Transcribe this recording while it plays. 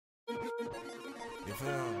You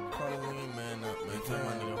feel me? Call the nigga man up, man. Tell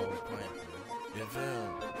my nigga whole plan. You feel me?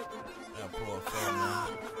 Gotta pull a phone, man.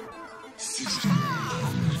 Say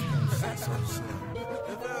so soon.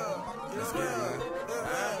 You feel me? It's good.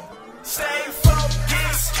 Stay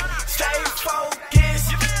focused, stay focused.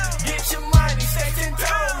 Get your money, stay 10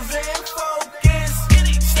 toes and focus.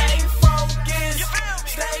 Stay focused,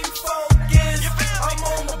 stay focused. I'm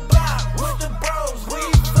on the block with the bros, we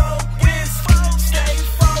focus. Stay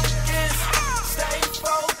focused, stay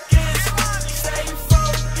focused, stay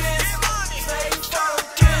focused, stay focused, stay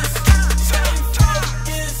focused,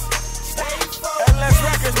 stay focused. Lns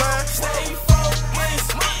Records, man. Stay focused,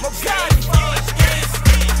 MoGottie.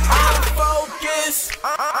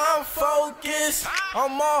 I'm focused.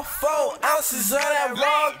 I'm off 4 ounces of that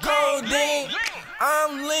raw codeine.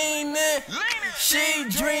 I'm leaning, she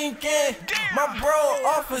drinking. My bro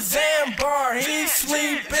off a Zambar, he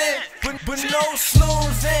sleeping. But no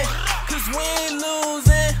snoozing, cause we ain't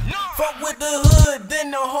losing. Fuck with the hood,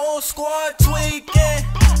 then the whole squad tweaking.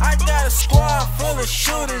 I got a squad full of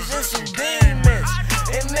shooters and some demons,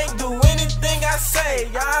 and they do anything I say,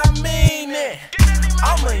 I mean it.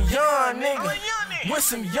 I'm a young nigga with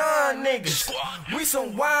some young niggas. We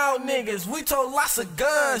some wild niggas. We told lots of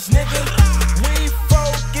guns, nigga. We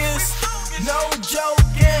focus, no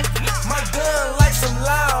joking. My gun like some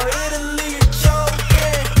loud Italy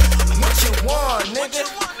joking. What you want, nigga?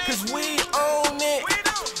 Cause we own it.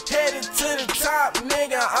 Headed to the top,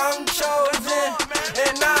 nigga. I'm chosen,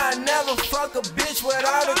 and I never fuck a bitch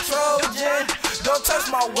without a Trojan. Don't touch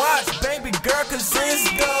my watch, baby girl, cause it's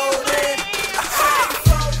golden.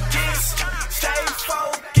 Stay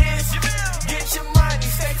focused, get your money,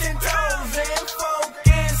 stay 10 toes and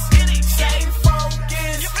focus. Stay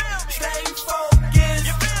focused, stay focused.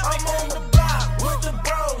 I'm on the block with the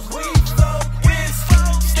bros, we focus.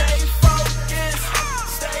 Stay focused,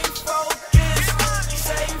 stay focused,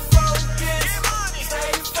 stay focused,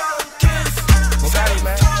 stay focused. MoGottie,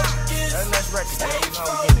 man. Lns Records, man. You know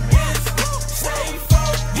how we get it, man. Stay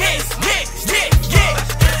focused,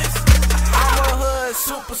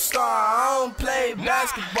 superstar, I don't play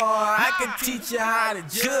basketball. I can teach you how to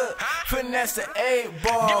jug, finesse the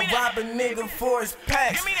 8-ball, rob a nigga for his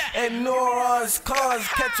packs, ignore all his cars,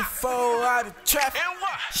 catch a foe out of traffic,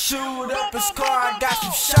 shoot up his car. I got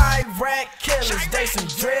some shy rat killers, they some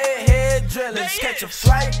dreadhead drillers. Catch a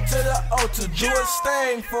flight to the O to do a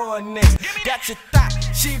stain for a nigga. Got your thought,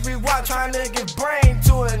 she be wild trying to get brain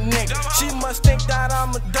to a nigga. She must think that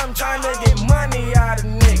I'm a dumb trying to get money out of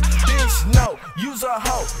nigga. Bitch, no, use a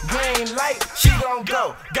hoe, green light, she gon'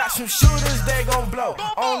 go. Got some shooters, they gon' blow.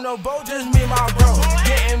 On no boat, just me, my bro.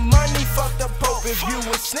 Getting money, fuck the Pope. If you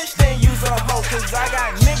a snitch, then use a hoe. Cause I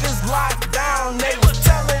got niggas locked down, they was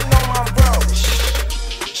telling on my bro.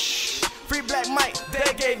 Free Black Mike,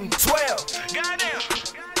 they gave him 12.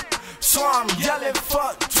 So I'm yelling,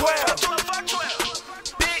 fuck 12.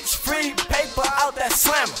 Bitch, free paper out that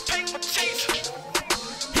slammer.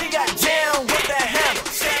 He got jammed with that hammer.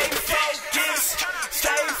 Stay focused,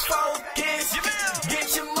 stay focused.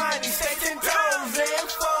 Get your money, stay 10 toes and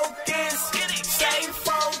focus. Stay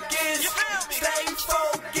focused, stay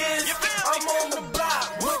focused. I'm on the block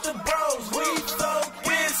with the bros, we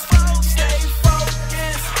focus. Stay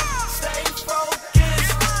focused, stay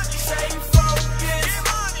focused, stay focused, stay focused,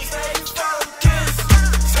 stay focused,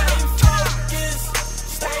 stay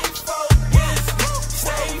focused,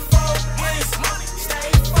 stay focused,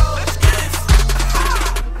 stay focused.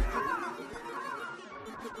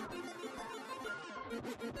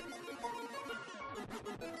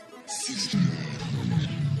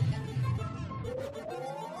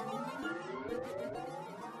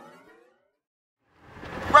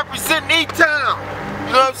 Representing E-Town.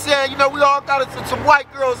 You know what I'm saying? You know, we all got some white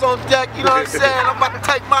girls on deck. You know what I'm saying? I'm about to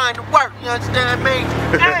take mine to work. You understand me?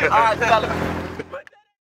 All right, fellas.